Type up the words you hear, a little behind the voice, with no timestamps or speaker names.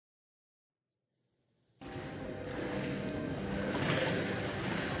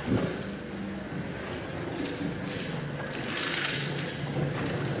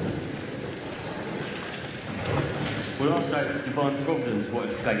Well, I say it's divine providence what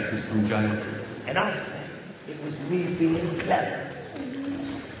escaped us from jail. And I say it was me being clever.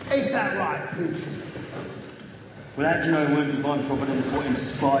 Ain't that right, preacher? Well, how do you know it weren't divine providence what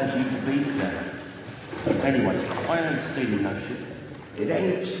inspired you to be clever? Anyway, I ain't stealing no shit. It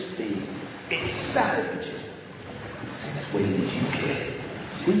ain't stealing. It's salvaging. Since when did you care?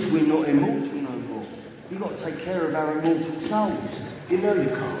 Since we're not immortal no more. We've got to take care of our immortal souls. You know you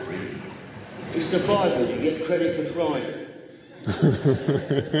can't read. It's the Bible. You get credit for trying.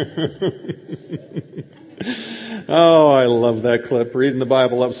 Oh, I love that clip. Reading the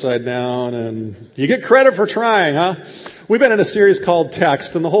Bible upside down, and you get credit for trying, huh? We've been in a series called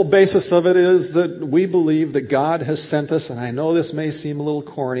Text, and the whole basis of it is that we believe that God has sent us, and I know this may seem a little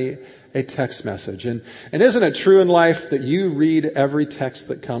corny, a text message. And isn't it true in life that you read every text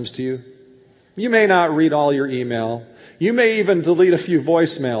that comes to you? You may not read all your email. You may even delete a few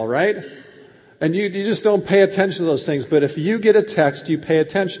voicemail, right? And you just don't pay attention to those things. But if you get a text, you pay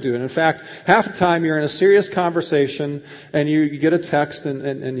attention to it. In fact, half the time you're in a serious conversation and you get a text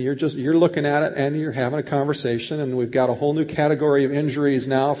and you're looking at it and you're having a conversation. And we've got a whole new category of injuries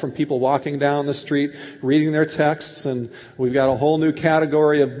now from people walking down the street reading their texts. And we've got a whole new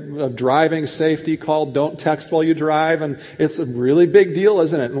category of driving safety called don't text while you drive. And it's a really big deal,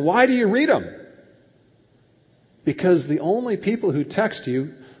 isn't it? And why do you read them? Because the only people who text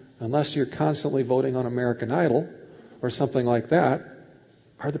you, unless you're constantly voting on American Idol or something like that,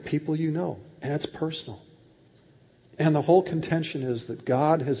 are the people you know. And it's personal. And the whole contention is that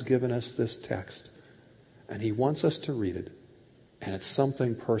God has given us this text. And He wants us to read it. And it's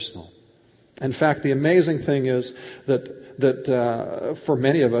something personal. In fact, the amazing thing is that for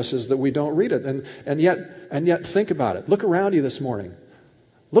many of us is that we don't read it. And yet think about it. Look around you this morning.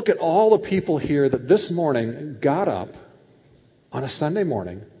 Look at all the people here that this morning got up on a Sunday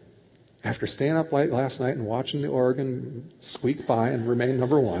morning after staying up late last night and watching the Oregon squeak by and remain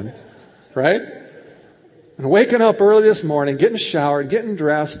number one, right? And waking up early this morning, getting showered, getting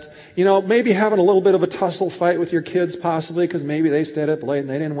dressed, maybe having a little bit of a tussle fight with your kids possibly because maybe they stayed up late and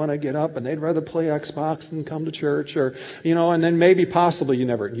they didn't want to get up and they'd rather play Xbox than come to church and then maybe possibly you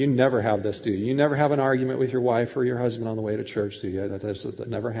never have this, do you? You never have an argument with your wife or your husband on the way to church, do you? That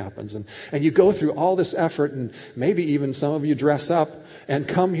never happens. And you go through all this effort and maybe even some of you dress up and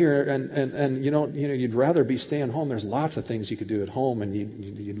come here and you'd rather be staying home. There's lots of things you could do at home and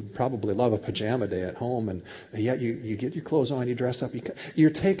you'd probably love a pajama day at home and yet you get your clothes on, you dress up. You're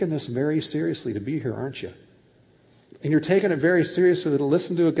taking this very seriously to be here, aren't you? And you're taking it very seriously to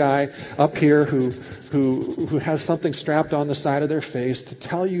listen to a guy up here who has something strapped on the side of their face to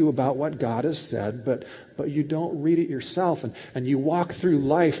tell you about what God has said, but you don't read it yourself. And you walk through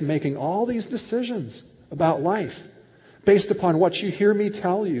life making all these decisions about life based upon what you hear me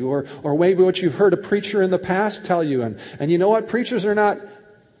tell you or maybe what you've heard a preacher in the past tell you. And you know what? Preachers are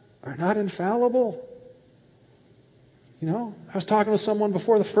not infallible. I was talking with someone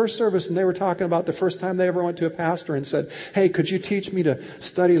before the first service and they were talking about the first time they ever went to a pastor and said, hey, could you teach me to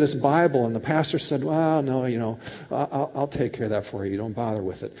study this Bible? And the pastor said, well, no, I'll take care of that for you. Don't bother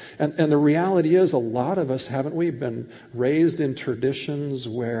with it. And the reality is a lot of us, haven't we, been raised in traditions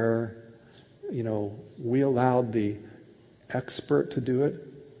where, we allowed the expert to do it.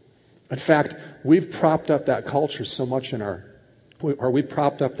 In fact, we've propped up that culture so much we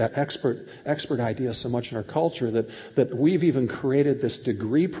propped up that expert idea so much in our culture that we've even created this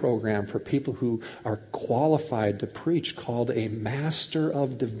degree program for people who are qualified to preach called a Master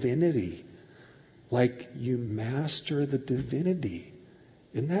of Divinity. Like you master the divinity.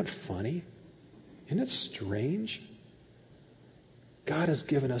 Isn't that funny? Isn't it strange? God has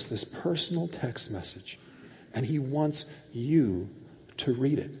given us this personal text message, and He wants you to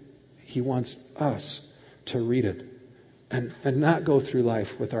read it. He wants us to read it. And not go through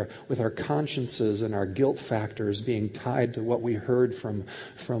life with our consciences and our guilt factors being tied to what we heard from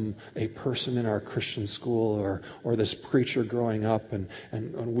a person in our Christian school or this preacher growing up. And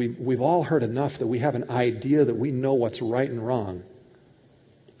we've all heard enough that we have an idea that we know what's right and wrong.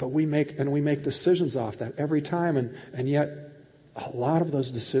 But we make decisions off that every time. And yet a lot of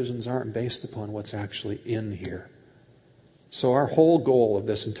those decisions aren't based upon what's actually in here. So our whole goal of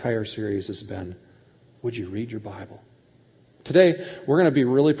this entire series has been, would you read your Bible? Today, we're going to be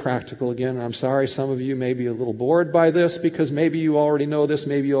really practical again. I'm sorry some of you may be a little bored by this because maybe you already know this,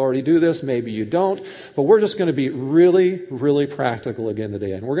 maybe you already do this, maybe you don't. But we're just going to be really, really practical again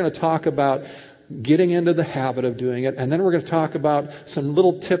today. And we're going to talk about getting into the habit of doing it. And then we're going to talk about some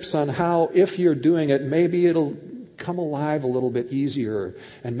little tips on how, if you're doing it, maybe it'll come alive a little bit easier.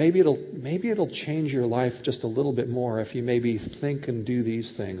 And maybe it'll change your life just a little bit more if you maybe think and do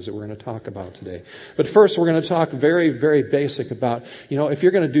these things that we're going to talk about today. But first, we're going to talk very, very basic about, if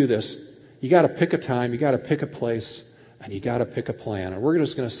you're going to do this, you got to pick a time, you got to pick a place, and you got to pick a plan. And we're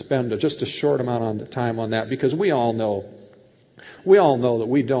just going to spend just a short amount of time on that, because we all know that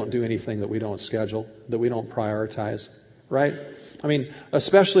we don't do anything that we don't schedule, that we don't prioritize, right? I mean,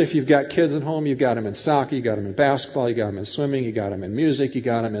 especially if you've got kids at home, you've got them in soccer, you got them in basketball, you got them in swimming, you got them in music, you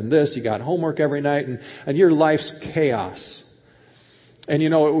got them in this, you got homework every night, and your life's chaos. And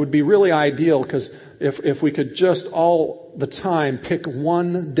it would be really ideal, because if we could just all the time pick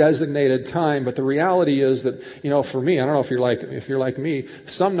one designated time, but the reality is that, for me, I don't know if you're like me,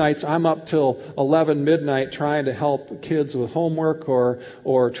 some nights I'm up till 11 midnight trying to help kids with homework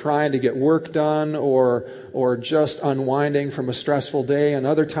or trying to get work done or just unwinding from a stressful day, and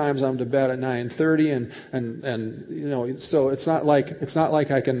other times I'm to bed at 9:30 and so it's not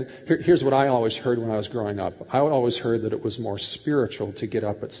like I can. Here's what I always heard when I was growing up. I always heard that it was more spiritual to get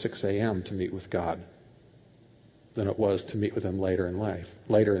up at 6 a.m. to meet with God than it was to meet with Him later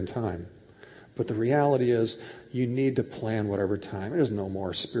in time. But the reality is, you need to plan whatever time. There's no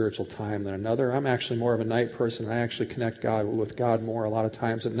more spiritual time than another. I'm actually more of a night person. I actually connect with God more a lot of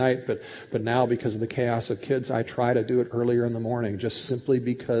times at night. But now, because of the chaos of kids, I try to do it earlier in the morning, just simply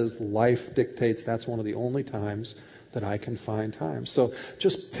because life dictates that's one of the only times that I can find time. So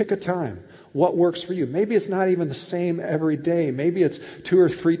just pick a time. What works for you? Maybe it's not even the same every day. Maybe it's 2 or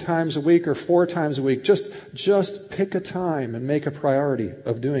 3 times a week or 4 times a week. Just pick a time and make a priority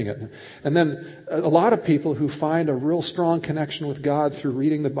of doing it. And then a lot of people who find a real strong connection with God through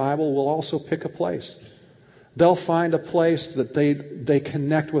reading the Bible will also pick a place. They'll find a place that they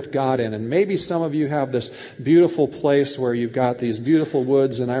connect with God in. And maybe some of you have this beautiful place where you've got these beautiful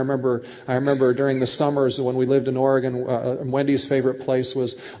woods. And I remember during the summers when we lived in Oregon, Wendy's favorite place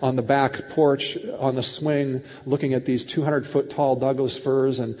was on the back porch on the swing, looking at these 200-foot tall Douglas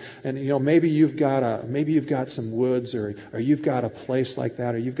firs. And maybe you've got some woods, or you've got a place like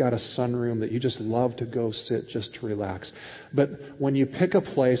that, or you've got a sunroom that you just love to go sit just to relax. But when you pick a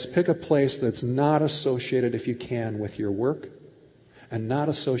place that's not associated, if you can, with your work, and not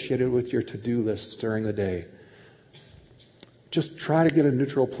associated with your to-do lists during the day. Just try to get a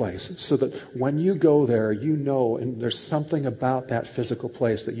neutral place so that when you go there, and there's something about that physical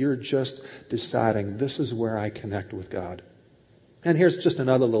place that you're just deciding, this is where I connect with God. And here's just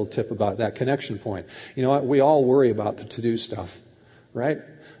another little tip about that connection point. You know what? We all worry about the to-do stuff, right?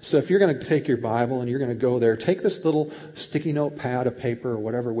 So if you're going to take your Bible and you're going to go there, take this little sticky note pad of paper or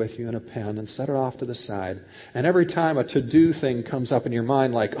whatever with you and a pen and set it off to the side. And every time a to-do thing comes up in your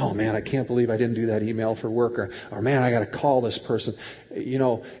mind, like, oh man, I can't believe I didn't do that email for work, or man, I got to call this person.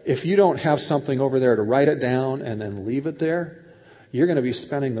 If you don't have something over there to write it down and then leave it there, you're going to be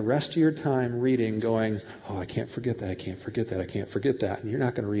spending the rest of your time reading going, oh, I can't forget that, I can't forget that, I can't forget that. And you're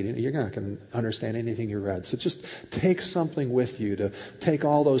not going to read it. You're not going to understand anything you read. So just take something with you to take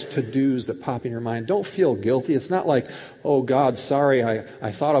all those to-dos that pop in your mind. Don't feel guilty. It's not like, oh, God, sorry,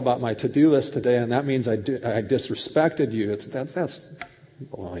 I thought about my to-do list today, and that means I disrespected you. That's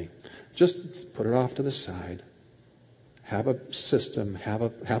baloney. Just put it off to the side. Have a system, have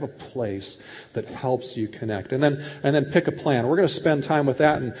a place that helps you connect. And then pick a plan. We're going to spend time with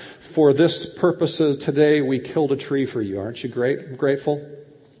that. And for this purpose today, we killed a tree for you. Aren't you grateful?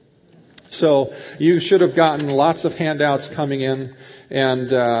 So you should have gotten lots of handouts coming in. And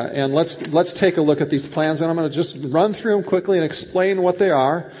let's take a look at these plans. And I'm going to just run through them quickly and explain what they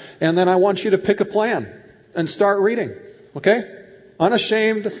are. And then I want you to pick a plan and start reading. Okay?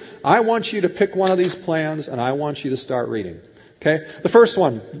 Unashamed, I want you to pick one of these plans and I want you to start reading. Okay? The first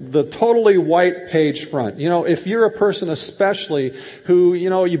one, the totally white page front. If you're a person especially who,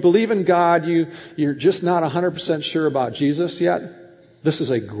 you believe in God, you're just not 100% sure about Jesus yet, this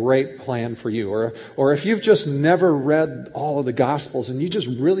is a great plan for you. Or if you've just never read all of the Gospels and you just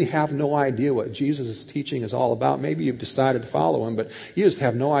really have no idea what Jesus' teaching is all about, maybe you've decided to follow Him, but you just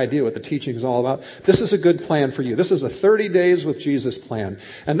have no idea what the teaching is all about, this is a good plan for you. This is a 30 days with Jesus plan.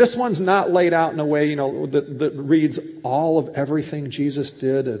 And this one's not laid out in a way, that reads all of everything Jesus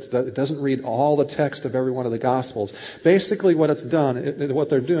did. It doesn't read all the text of every one of the Gospels. Basically what it's done, what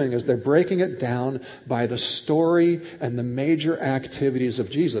they're doing is they're breaking it down by the story and the major activity activities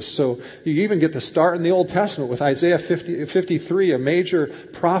of Jesus. So you even get to start in the Old Testament with Isaiah 53, a major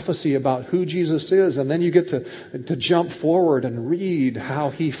prophecy about who Jesus is. And then you get to jump forward and read how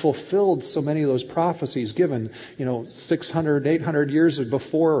he fulfilled so many of those prophecies given, 600, 800 years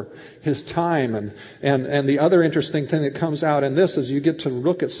before his time. And the other interesting thing that comes out in this is you get to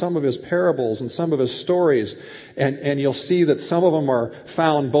look at some of his parables and some of his stories, and you'll see that some of them are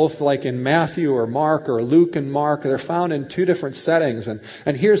found both like in Matthew or Mark or Luke and Mark. They're found in two different settings.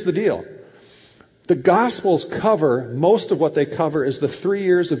 And here's the deal. The Gospels cover, most of what they cover is the 3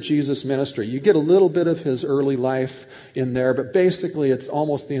 years of Jesus' ministry. You get a little bit of his early life in there, but basically it's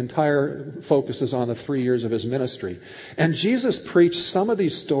almost the entire focus is on the 3 years of his ministry. And Jesus preached some of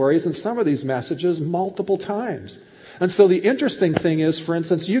these stories and some of these messages multiple times. And so the interesting thing is, for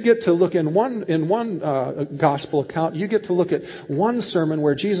instance, you get to look in one gospel account, you get to look at one sermon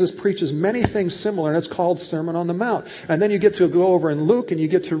where Jesus preaches many things similar, and it's called Sermon on the Mount. And then you get to go over in Luke, and you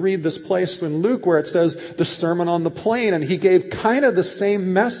get to read this place in Luke where it says the Sermon on the Plain, and he gave kind of the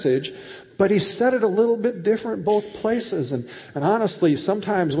same message, but he said it a little bit different both places. And honestly,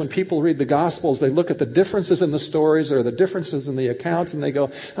 sometimes when people read the Gospels, they look at the differences in the stories or the differences in the accounts, and they go,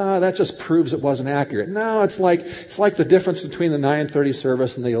 that just proves it wasn't accurate. No, it's like the difference between the 9:30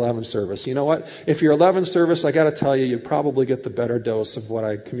 service and the 11 service. You know what? If you're 11 service, I got to tell you, you probably get the better dose of what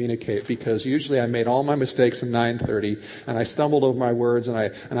I communicate, because usually I made all my mistakes in 9:30, and I stumbled over my words, and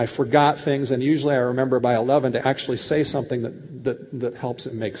I forgot things, and usually I remember by 11 to actually say something that helps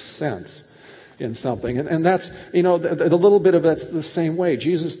it make sense in something. And that's, a little bit of that's the same way.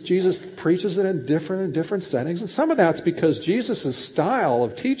 Jesus preaches it in different settings. And some of that's because Jesus' style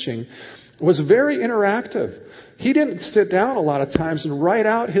of teaching was very interactive. He didn't sit down a lot of times and write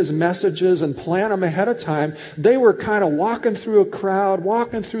out his messages and plan them ahead of time. They were kind of walking through a crowd,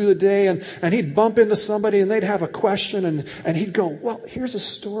 walking through the day, and he'd bump into somebody and they'd have a question, and he'd go, well, here's a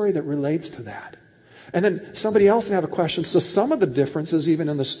story that relates to that. And then somebody else would have a question. So some of the differences even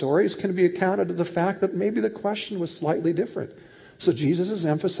in the stories can be accounted to the fact that maybe the question was slightly different. So Jesus is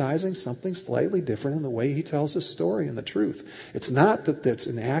emphasizing something slightly different in the way he tells his story and the truth. It's not that it's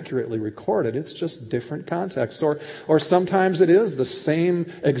inaccurately recorded. It's just different contexts. Or sometimes it is the same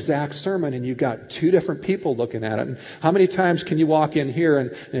exact sermon and you've got two different people looking at it. And how many times can you walk in here and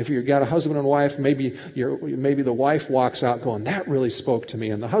if you've got a husband and wife, maybe the wife walks out going, that really spoke to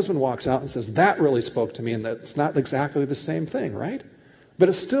me. And the husband walks out and says, that really spoke to me. And that's not exactly the same thing, right? But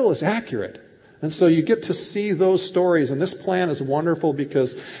it still is accurate. And so you get to see those stories, and this plan is wonderful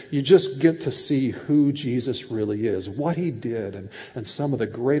because you just get to see who Jesus really is, what he did, and some of the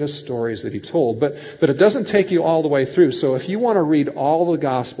greatest stories that he told. But it doesn't take you all the way through. So if you want to read all the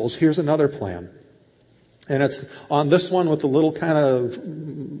Gospels, here's another plan. And it's on this one with a little kind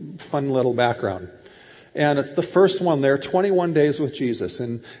of fun little background. And it's the first one there, 21 Days with Jesus.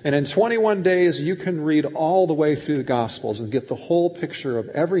 And in 21 days, you can read all the way through the Gospels and get the whole picture of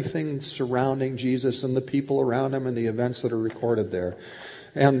everything surrounding Jesus and the people around him and the events that are recorded there.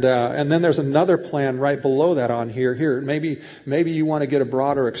 And then there's another plan right below that on here. Maybe you want to get a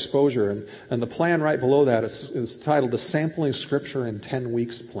broader exposure. And the plan right below that is titled the Sampling Scripture in 10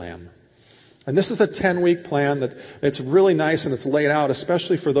 Weeks Plan. And this is a 10-week plan that it's really nice and it's laid out,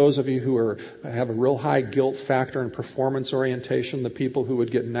 especially for those of you who have a real high guilt factor and performance orientation, the people who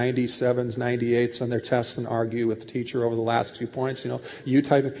would get 97s, 98s on their tests and argue with the teacher over the last 2 points. You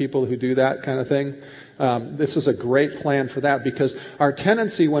type of people who do that kind of thing. This is a great plan for that because our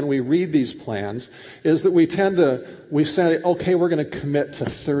tendency when we read these plans is that we say, okay, we're going to commit to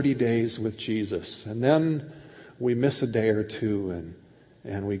 30 days with Jesus. And then we miss a day or two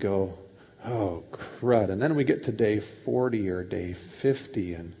and we go, oh, crud. And then we get to day 40 or day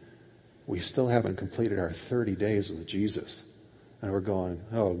 50 and we still haven't completed our 30 days with Jesus. And we're going,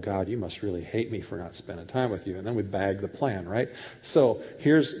 oh, God, you must really hate me for not spending time with you. And then we bag the plan, right? So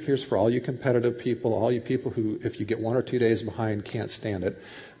here's for all you competitive people, all you people who, if you get 1 or 2 days behind, can't stand it.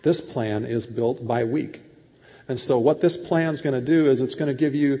 This plan is built by week. And so what this plan is going to do is it's going to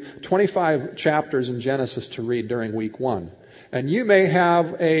give you 25 chapters in Genesis to read during week 1. And you may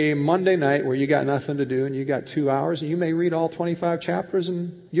have a Monday night where you got nothing to do and you got 2 hours and you may read all 25 chapters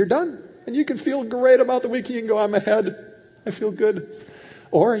and you're done. And you can feel great about the week. You can go, I'm ahead. I feel good.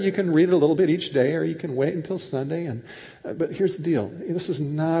 Or you can read it a little bit each day, or you can wait until Sunday. But here's the deal. This is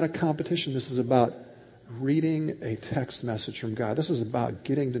not a competition. This is about reading a text message from God. This is about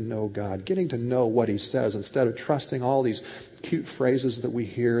getting to know God, getting to know what he says instead of trusting all these cute phrases that we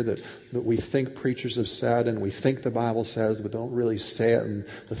hear that we think preachers have said and we think the Bible says but don't really say it, and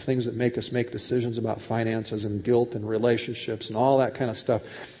the things that make us make decisions about finances and guilt and relationships and all that kind of stuff.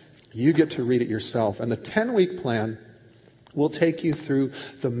 You get to read it yourself. And the 10-week plan We'll take you through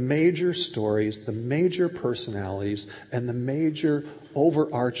the major stories, the major personalities, and the major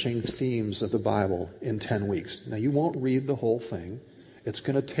overarching themes of the Bible in 10 weeks. Now, you won't read the whole thing. It's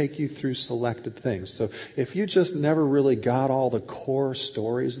going to take you through selected things. So if you just never really got all the core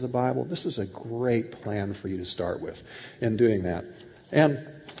stories of the Bible, this is a great plan for you to start with in doing that. And,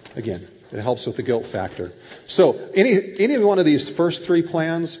 again, it helps with the guilt factor. So any one of these first 3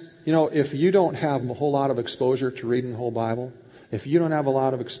 plans, if you don't have a whole lot of exposure to reading the whole Bible, if you don't have a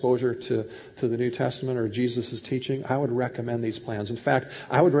lot of exposure to the New Testament or Jesus' teaching, I would recommend these plans. In fact,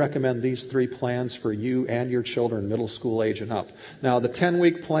 I would recommend these 3 plans for you and your children, middle school age and up. Now, the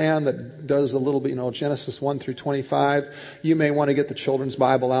 10-week plan that does a little bit, Genesis 1 through 25, you may want to get the children's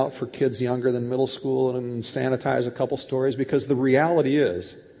Bible out for kids younger than middle school and sanitize a couple stories, because the reality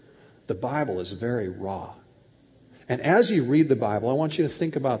is the Bible is very raw. And as you read the Bible, I want you to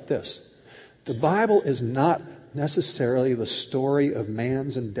think about this. The Bible is not necessarily the story of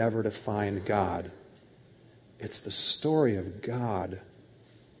man's endeavor to find God. It's the story of God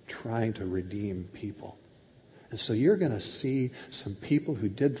trying to redeem people. And so you're going to see some people who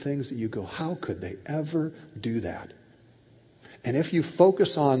did things that you go, how could they ever do that? And if you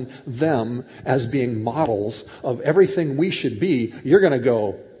focus on them as being models of everything we should be, you're going to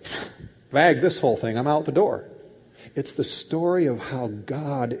go, bag this whole thing, I'm out the door. It's the story of how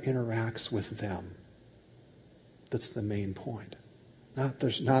God interacts with them that's the main point.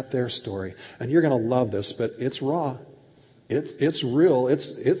 Not their story. And you're going to love this, but it's raw. It's real.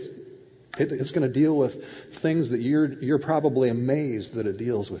 It's going to deal with things that you're probably amazed that it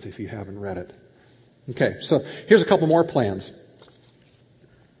deals with if you haven't read it. Okay, so here's a couple more plans.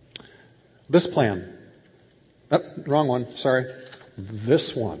 This plan. Oh, wrong one. Sorry.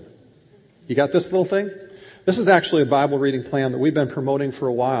 This one. You got this little thing? This is actually a Bible reading plan that we've been promoting for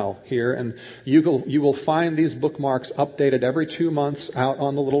a while here, and you will find these bookmarks updated every 2 months out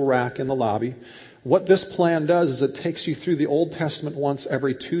on the little rack in the lobby. What this plan does is it takes you through the Old Testament once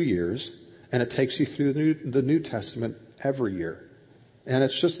every 2 years, and it takes you through the New Testament every year. And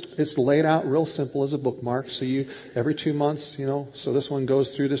it's laid out real simple as a bookmark. So every 2 months, so this one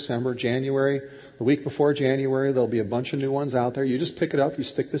goes through December, January. The week before January, there'll be a bunch of new ones out there. You just pick it up, you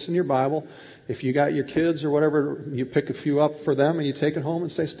stick this in your Bible. If you got your kids or whatever, you pick a few up for them and you take it home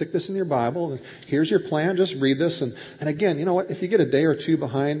and say, stick this in your Bible. And here's your plan, just read this. And again, you know what? If you get a day or two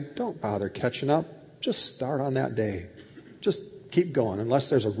behind, don't bother catching up. Just start on that day. Just keep going. Unless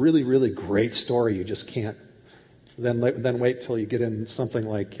there's a really, really great story you just can't. Then wait till you get in something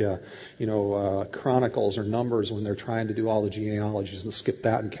like, Chronicles or Numbers when they're trying to do all the genealogies, and skip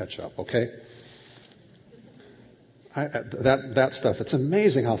that and catch up, okay? That stuff, it's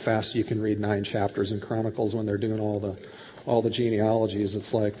amazing how fast you can read 9 chapters in Chronicles when they're doing all the genealogies.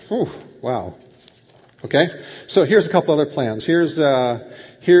 It's like, wow. Okay? So here's a couple other plans. Here's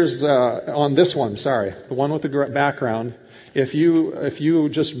on this one, the one with the background. If you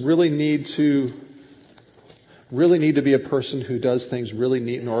just really need to be a person who does things really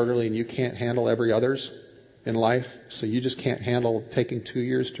neat and orderly, and you can't handle every others in life, so you just can't handle taking 2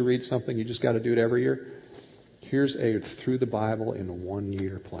 years to read something, you just got to do it every year. Here's a through the Bible in 1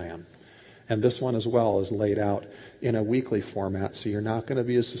 year plan. And this one as well is laid out in a weekly format, so you're not going to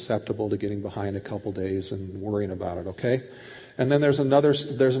be as susceptible to getting behind a couple days and worrying about it, okay? And then there's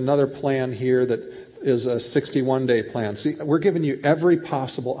another plan here that is a 61-day plan. See, we're giving you every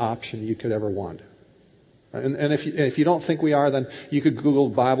possible option you could ever want. And if you don't think we are, then you could Google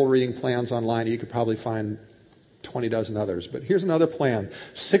Bible reading plans online. You could probably find 20 dozen others. But here's another plan.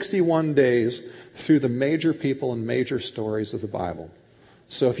 61 days through the major people and major stories of the Bible.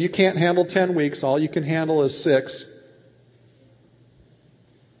 So if you can't handle 10 weeks, all you can handle is 6.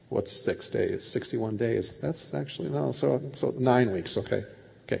 What's 6 days? 61 days. That's actually, no, so 9 weeks, okay.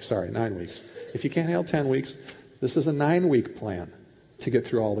 Okay, sorry, 9 weeks. If you can't handle 10 weeks, this is a 9-week plan to get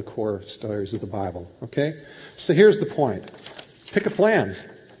through all the core stories of the Bible, okay? So here's the point. Pick a plan.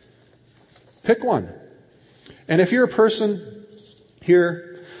 Pick one. And if you're a person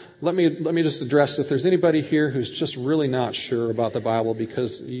here, let me just address, if there's anybody here who's just really not sure about the Bible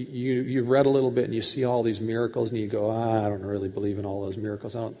because you've read a little bit and you see all these miracles and you go, I don't really believe in all those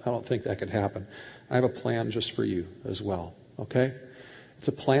miracles. I don't think that could happen. I have a plan just for you as well, okay? It's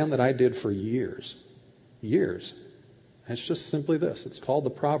a plan that I did for years. Years. And it's just simply this. It's called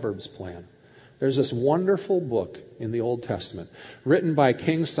the Proverbs plan. There's this wonderful book in the Old Testament written by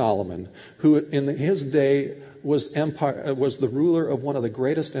King Solomon, who in his day was the ruler of one of the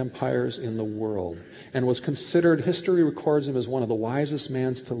greatest empires in the world, and was considered, history records him as one of the wisest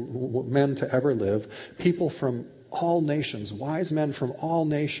men to ever live. People from all nations, wise men from all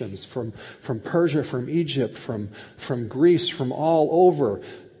nations, from Persia, from Egypt, from Greece, from all over,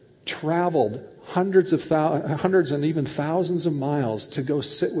 traveled hundreds and even thousands of miles to go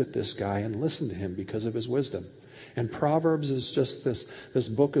sit with this guy and listen to him because of his wisdom. And Proverbs is just this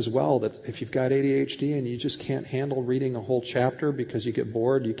book as well, that if you've got ADHD and you just can't handle reading a whole chapter because you get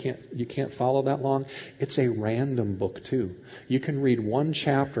bored, you can't follow that long, it's a random book too. You can read one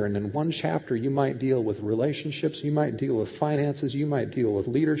chapter, and in one chapter you might deal with relationships, you might deal with finances, you might deal with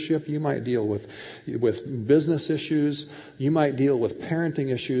leadership, you might deal with business issues, you might deal with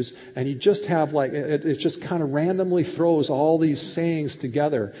parenting issues, and you just have it just kind of randomly throws all these sayings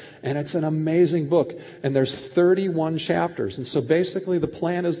together, and it's an amazing book. And there's 31 chapters. And so basically the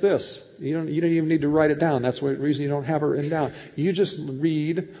plan is this. You don't even need to write it down. That's the reason you don't have it written down. You just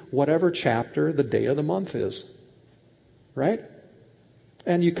read whatever chapter the day of the month is. Right?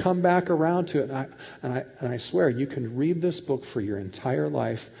 And you come back around to it. And I swear, you can read this book for your entire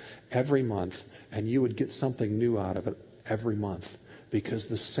life every month, and you would get something new out of it every month. Because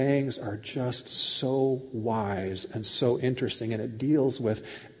the sayings are just so wise and so interesting, and it deals with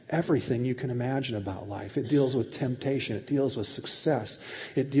everything you can imagine about life. It deals with temptation. It deals with success.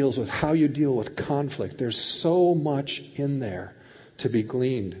 It deals with how you deal with conflict. There's so much in there to be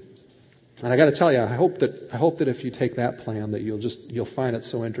gleaned. And I got to tell you, I hope that if you take that plan, that you'll find it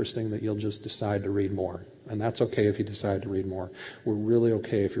so interesting that you'll just decide to read more. And that's okay if you decide to read more. We're really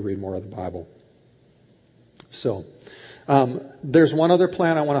okay if you read more of the Bible. So, there's one other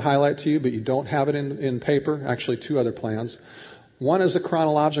plan I want to highlight to you, but you don't have it in paper. Actually, two other plans. One is a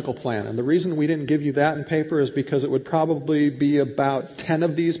chronological plan, and the reason we didn't give you that in paper is because it would probably be about 10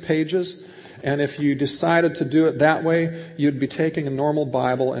 of these pages, and if you decided to do it that way, you'd be taking a normal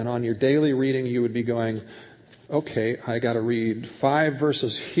Bible, and on your daily reading you would be going, okay, I got to read 5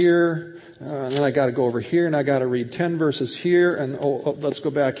 verses here, and then I got to go over here, and I got to read 10 verses here, and let's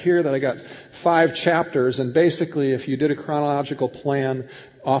go back here, then I got 5 chapters, and basically if you did a chronological plan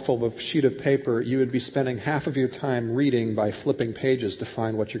off of a sheet of paper, you would be spending half of your time reading by flipping pages to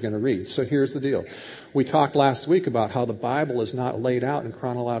find what you're going to read. So here's the deal. We talked last week about how the Bible is not laid out in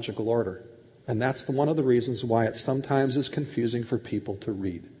chronological order. And that's one of the reasons why it sometimes is confusing for people to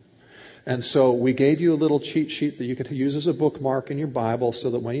read. And so we gave you a little cheat sheet that you could use as a bookmark in your Bible so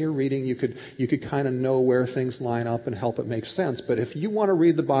that when you're reading, you could kind of know where things line up and help it make sense. But if you want to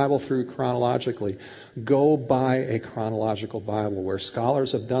read the Bible through chronologically, go buy a chronological Bible where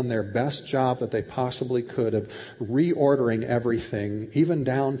scholars have done their best job that they possibly could of reordering everything, even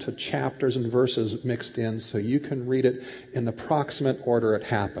down to chapters and verses mixed in, so you can read it in the proximate order it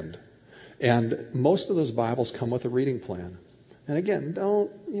happened. And most of those Bibles come with a reading plan. And again, don't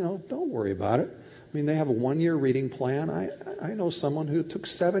worry about it. I mean, they have a 1-year reading plan. I know someone who took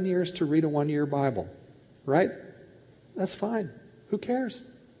 7 years to read a 1-year Bible. Right? That's fine. Who cares?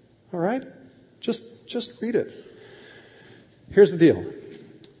 All right? Just read it. Here's the deal.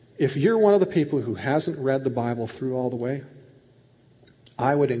 If you're one of the people who hasn't read the Bible through all the way,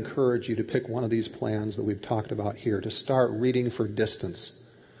 I would encourage you to pick one of these plans that we've talked about here to start reading for distance,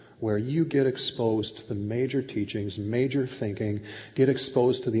 where you get exposed to the major teachings, major thinking, get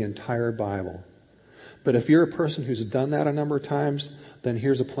exposed to the entire Bible. But if you're a person who's done that a number of times, then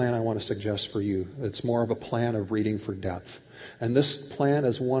here's a plan I want to suggest for you. It's more of a plan of reading for depth. And this plan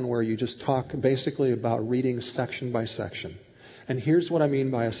is one where you just talk basically about reading section by section. And here's what I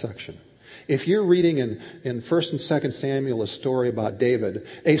mean by a section. If you're reading in 1st and 2nd Samuel a story about David,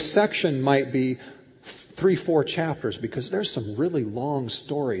 a section might be 3-4 chapters, because there's some really long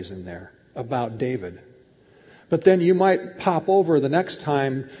stories in there about David. But then you might pop over the next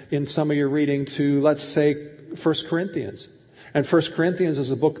time in some of your reading to, let's say, 1 Corinthians. And 1 Corinthians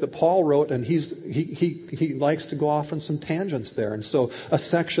is a book that Paul wrote, and he likes to go off on some tangents there. And so a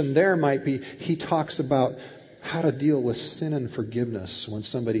section there might be, he talks about how to deal with sin and forgiveness when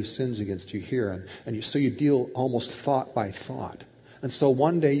somebody sins against you here. So you deal almost thought by thought. And so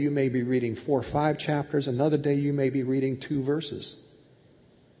one day you may be reading 4 or 5 chapters, another day you may be reading 2 verses.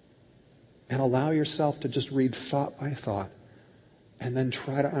 And allow yourself to just read thought by thought, and then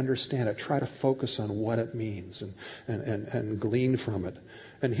try to understand it, try to focus on what it means and glean from it.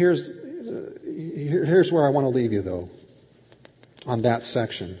 And here's where I want to leave you, though, on that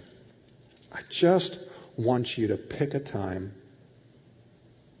section. I just want you to pick a time.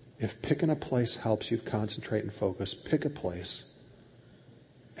 If picking a place helps you concentrate and focus, pick a place.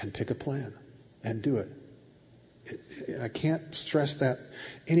 And pick a plan. and do it. I can't stress that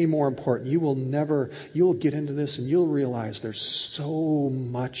any more important. You'll get into this and you'll realize there's so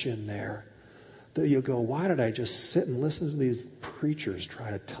much in there that you'll go, why did I just sit and listen to these preachers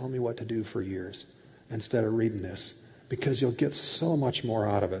try to tell me what to do for years instead of reading this? Because you'll get so much more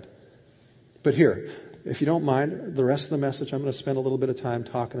out of it. But here, if you don't mind, the rest of the message, I'm going to spend a little bit of time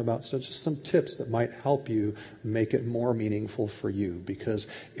talking about just some tips that might help you make it more meaningful for you, because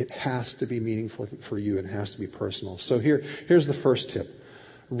it has to be meaningful for you and has to be personal. So here's the first tip.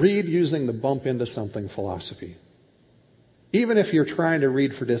 Read using the bump into something philosophy. Even if you're trying to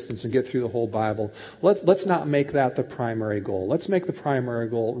read for distance and get through the whole Bible, let's not make that the primary goal. Let's make the primary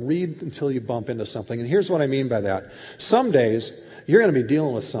goal, read until you bump into something. And here's what I mean by that. Some days, you're going to be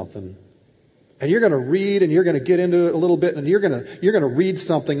dealing with something, and you're going to read and you're going to get into it a little bit, and you're going to read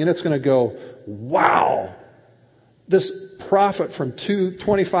something and it's going to go, wow, this prophet from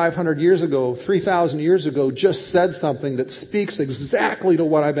 2,500 years ago, 3,000 years ago just said something that speaks exactly to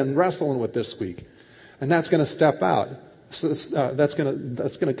what I've been wrestling with this week. And that's going to step out. So that's going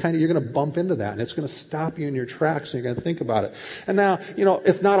to kind of, you're going to bump into that, and it's going to stop you in your tracks, and you're going to think about it. And now,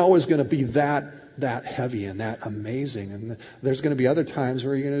 it's not always going to be that heavy and that amazing. And there's going to be other times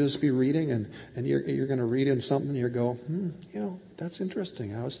where you're going to just be reading and you're going to read in something and you go, that's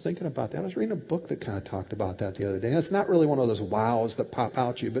interesting. I was thinking about that. I was reading a book that kind of talked about that the other day. And it's not really one of those wows that pop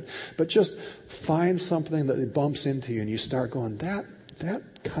out at you, but just find something that bumps into you and you start going, that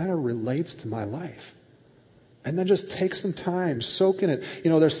kind of relates to my life. And then just take some time, soak in it.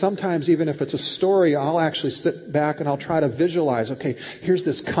 There's sometimes, even if it's a story, I'll actually sit back and I'll try to visualize, okay, here's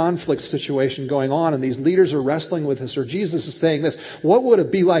this conflict situation going on and these leaders are wrestling with this, or Jesus is saying this. What would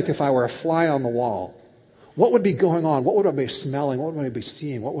it be like if I were a fly on the wall? What would be going on? What would I be smelling? What would I be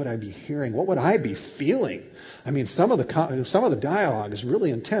seeing? What would I be hearing? What would I be feeling? I mean, some of the dialogue is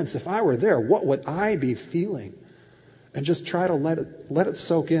really intense. If I were there, what would I be feeling? And just try to let it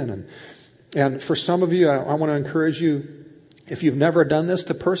soak in. And for some of you, I want to encourage you, if you've never done this,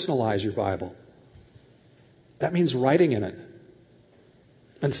 to personalize your Bible. That means writing in it.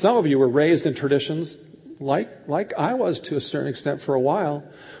 And some of you were raised in traditions like I was to a certain extent for a while,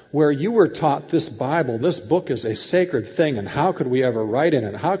 where you were taught this Bible, this book is a sacred thing, and how could we ever write in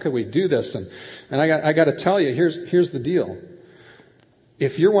it? How could we do this? And I got to tell you, here's the deal.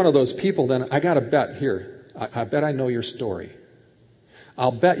 If you're one of those people, then I got to bet here. I bet I know your story.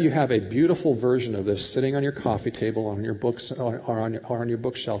 I'll bet you have a beautiful version of this sitting on your coffee table, on your books, or on your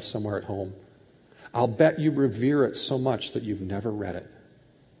bookshelf somewhere at home. I'll bet you revere it so much that you've never read it.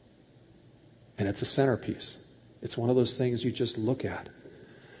 And it's a centerpiece. It's one of those things you just look at.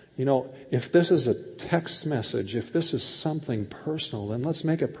 If this is a text message, if this is something personal, then let's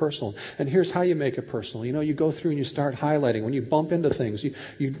make it personal. And here's how you make it personal. You go through and you start highlighting. When you bump into things,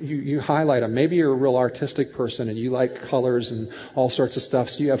 you highlight them. Maybe you're a real artistic person and you like colors and all sorts of stuff.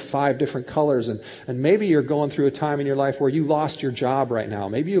 So you have 5 different colors. And maybe you're going through a time in your life where you lost your job right now.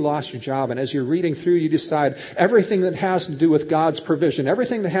 Maybe you lost your job. And as you're reading through, you decide everything that has to do with God's provision,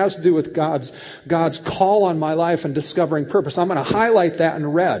 everything that has to do with God's call on my life and discovering purpose, I'm going to highlight that in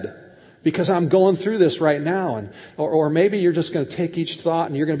red. Because I'm going through this right now. Or maybe you're just going to take each thought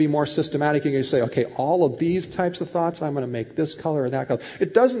and you're going to be more systematic. You're going to say, okay, all of these types of thoughts, I'm going to make this color or that color.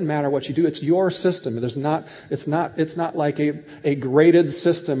 It doesn't matter what you do. It's your system. It's not like a graded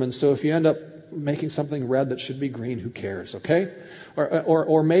system. And so if you end up making something red that should be green, who cares, okay?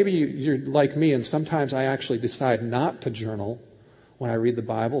 Or maybe you're like me, and sometimes I actually decide not to journal when I read the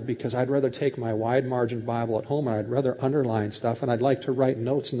Bible, because I'd rather take my wide margin Bible at home and I'd rather underline stuff and I'd like to write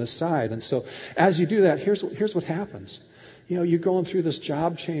notes on the side. And so as you do that, here's what happens. You're going through this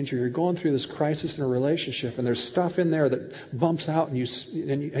job change, or you're going through this crisis in a relationship, and there's stuff in there that bumps out, and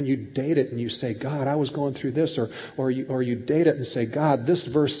you date it and you say, God, I was going through this, or you date it and say, God, this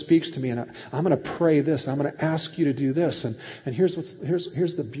verse speaks to me, and I'm going to pray this, I'm going to ask you to do this, and here's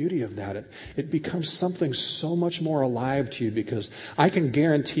the beauty of that. It becomes something so much more alive to you, because I can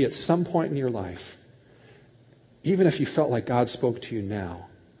guarantee at some point in your life, even if you felt like God spoke to you now,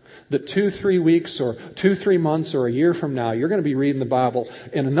 that 2-3 weeks or 2-3 months or a year from now, you're going to be reading the Bible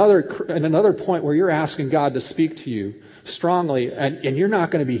in another point where you're asking God to speak to you strongly, and you're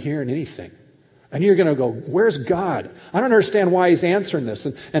not going to be hearing anything. And you're going to go, where's God? I don't understand why He's answering this.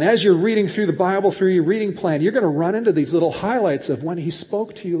 And as you're reading through the Bible, through your reading plan, you're going to run into these little highlights of when He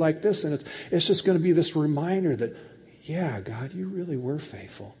spoke to you like this. And it's just going to be this reminder that, yeah, God, you really were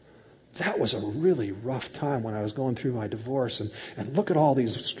faithful. That was a really rough time when I was going through my divorce. And look at all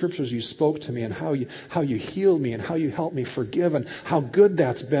these scriptures you spoke to me, and how you healed me, and how you helped me forgive, and how good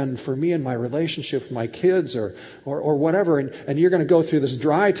that's been for me in my relationship with my kids or whatever. And you're going to go through this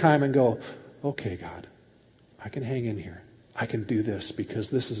dry time and go, okay, God, I can hang in here. I can do this because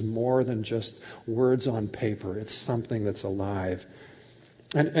this is more than just words on paper. It's something that's alive.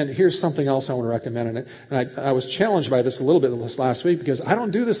 And here's something else I want to recommend. And I was challenged by this a little bit this last week because I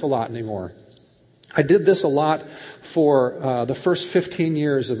don't do this a lot anymore. I did this a lot for the first 15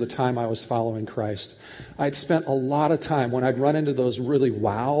 years of the time I was following Christ. I'd spent a lot of time when I'd run into those really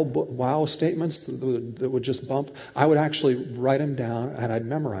wow statements that would just bump. I would actually write them down and I'd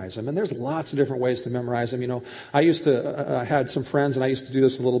memorize them. And there's lots of different ways to memorize them. You know, I had some friends, and I used to do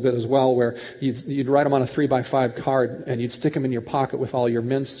this a little bit as well, where you'd write them on a 3x5 card and you'd stick them in your pocket with all your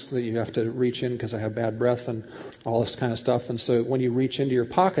mints that you have to reach in because I have bad breath and all this kind of stuff. And so when you reach into your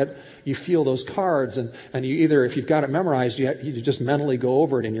pocket, you feel those cards, and you either, if you've got it memorized, you just mentally go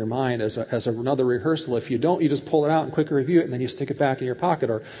over it in your mind as another rehearsal. If you don't, you just pull it out and quickly review it, and then you stick it back in your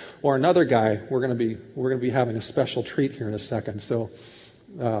pocket. Or another guy, we're going to be having a special treat here in a second. So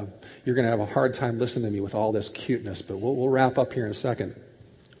you're going to have a hard time listening to me with all this cuteness, but we'll wrap up here in a second.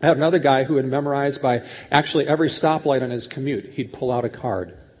 I had another guy who had memorized by actually every stoplight on his commute. He'd pull out a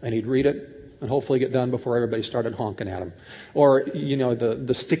card and he'd read it and hopefully get done before everybody started honking at him. Or, you know,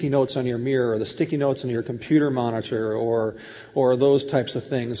 the sticky notes on your mirror, or the sticky notes on your computer monitor, or those types of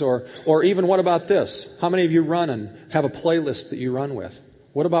things. Or even, what about this? How many of you run and have a playlist that you run with?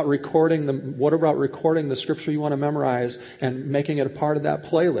 What about recording the scripture you want to memorize and making it a part of that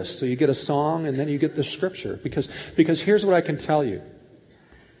playlist? So you get a song and then you get the scripture. Because here's what I can tell you.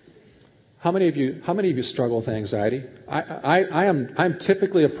 How many of you struggle with anxiety? I'm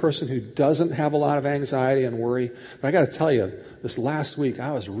typically a person who doesn't have a lot of anxiety and worry, but I got to tell you, this last week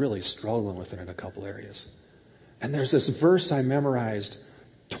I was really struggling with it in a couple areas. And there's this verse I memorized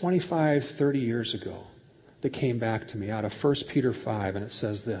 25, 30 years ago that came back to me out of 1 Peter 5, and it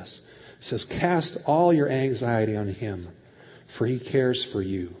says this. It says, "Cast all your anxiety on Him, for He cares for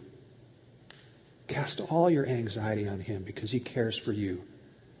you." Cast all your anxiety on Him because He cares for you.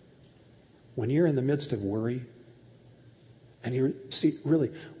 When you're in the midst of worry, and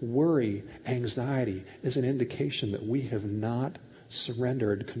worry, anxiety is an indication that we have not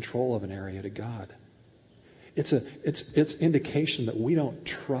surrendered control of an area to God. It's indication that we don't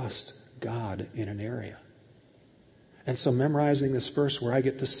trust God in an area. And so memorizing this verse where I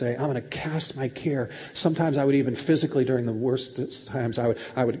get to say, I'm going to cast my care. Sometimes I would even physically, during the worst times, I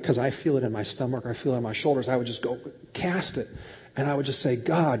would, because I feel it in my stomach or I feel it in my shoulders, I would just go cast it. And I would just say,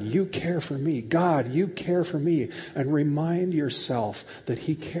 God, you care for me. God, you care for me. And remind yourself that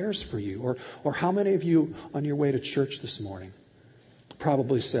He cares for you. Or how many of you on your way to church this morning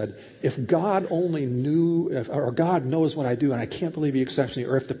probably said, if God only knew, or God knows what I do and I can't believe He accepts me,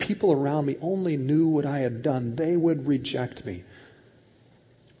 or if the people around me only knew what I had done, they would reject me.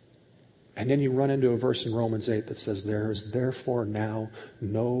 And then you run into a verse in Romans 8 that says, there is therefore now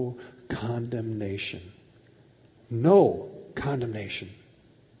no condemnation. No condemnation.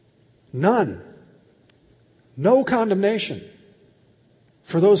 None. No condemnation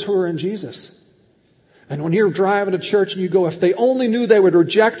for those who are in Jesus. And when you're driving to church and you go, if they only knew, they would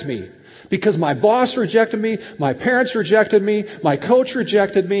reject me because my boss rejected me, my parents rejected me, my coach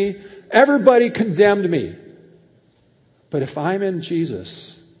rejected me, everybody condemned me. But if I'm in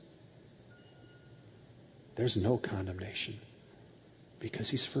Jesus, there's no condemnation because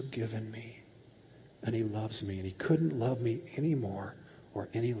He's forgiven me. And He loves me, and He couldn't love me any more or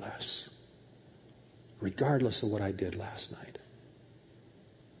any less, regardless of what I did last night.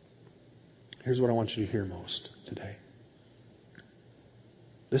 Here's what I want you to hear most today.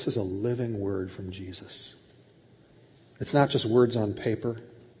 This is a living word from Jesus. It's not just words on paper,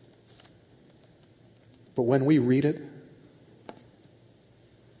 but when we read it,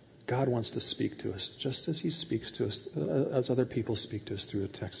 God wants to speak to us just as He speaks to us, as other people speak to us through a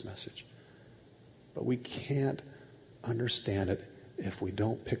text message. But we can't understand it if we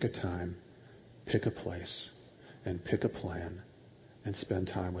don't pick a time, pick a place, and pick a plan, and spend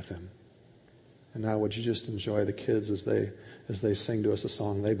time with Him. And now would you just enjoy the kids as they sing to us a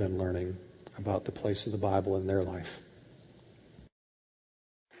song they've been learning about the place of the Bible in their life.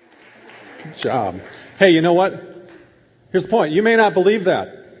 Good job. Hey, you know what? Here's the point. You may not believe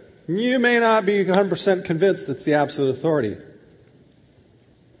that. You may not be 100% convinced it's the absolute authority.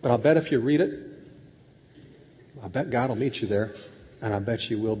 But I'll bet if you read it, I bet God will meet you there, and I bet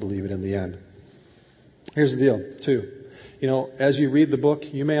you will believe it in the end. Here's the deal, too. You know, as you read the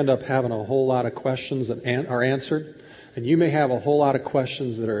book, you may end up having a whole lot of questions that are answered, and you may have a whole lot of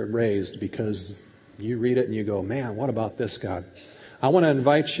questions that are raised because you read it and you go, man, what about this, God? I want to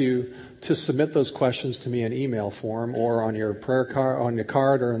invite you to submit those questions to me in email form or on your prayer card, on your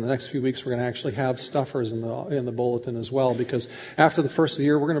card, or in the next few weeks we're going to actually have stuffers in the bulletin as well, because after the first of the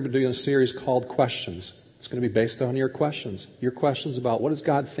year we're going to be doing a series called Questions. It's going to be based on your questions about what does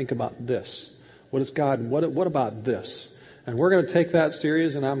God think about this? What about this? And we're going to take that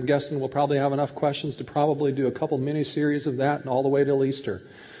series, and I'm guessing we'll probably have enough questions to probably do a couple mini-series of that and all the way till Easter.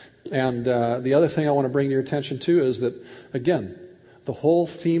 And the other thing I want to bring your attention to is that, again, the whole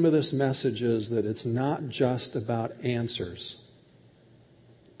theme of this message is that it's not just about answers.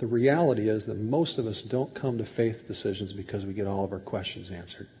 The reality is that most of us don't come to faith decisions because we get all of our questions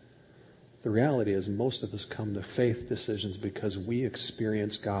answered. The reality is most of us come to faith decisions because we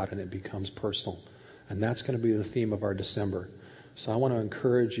experience God and it becomes personal. And that's going to be the theme of our December. So I want to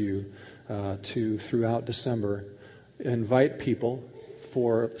encourage you to, throughout December, invite people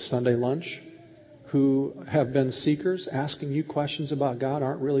for Sunday lunch who have been seekers, asking you questions about God,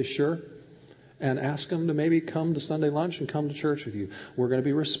 aren't really sure, and ask them to maybe come to Sunday lunch and come to church with you. We're going to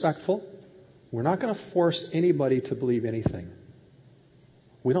be respectful. We're not going to force anybody to believe anything.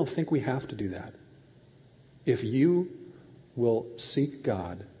 We don't think we have to do that. If you will seek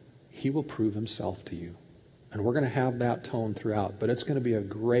God, He will prove Himself to you. And we're going to have that tone throughout. But it's going to be a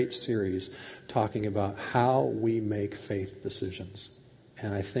great series talking about how we make faith decisions.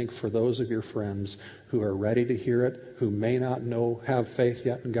 And I think for those of your friends who are ready to hear it, who may not have faith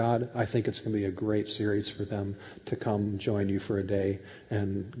yet in God, I think it's going to be a great series for them to come join you for a day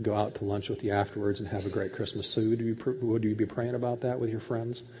and go out to lunch with you afterwards and have a great Christmas. So would you be praying about that with your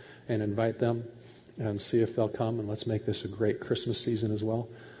friends and invite them and see if they'll come, and let's make this a great Christmas season as well.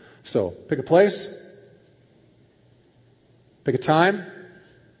 So pick a place, pick a time,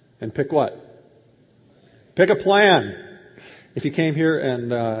 and pick what? Pick a plan. If you came here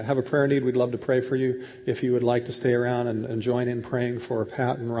and have a prayer need, we'd love to pray for you. If you would like to stay around and join in praying for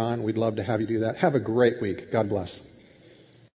Pat and Ron, we'd love to have you do that. Have a great week. God bless.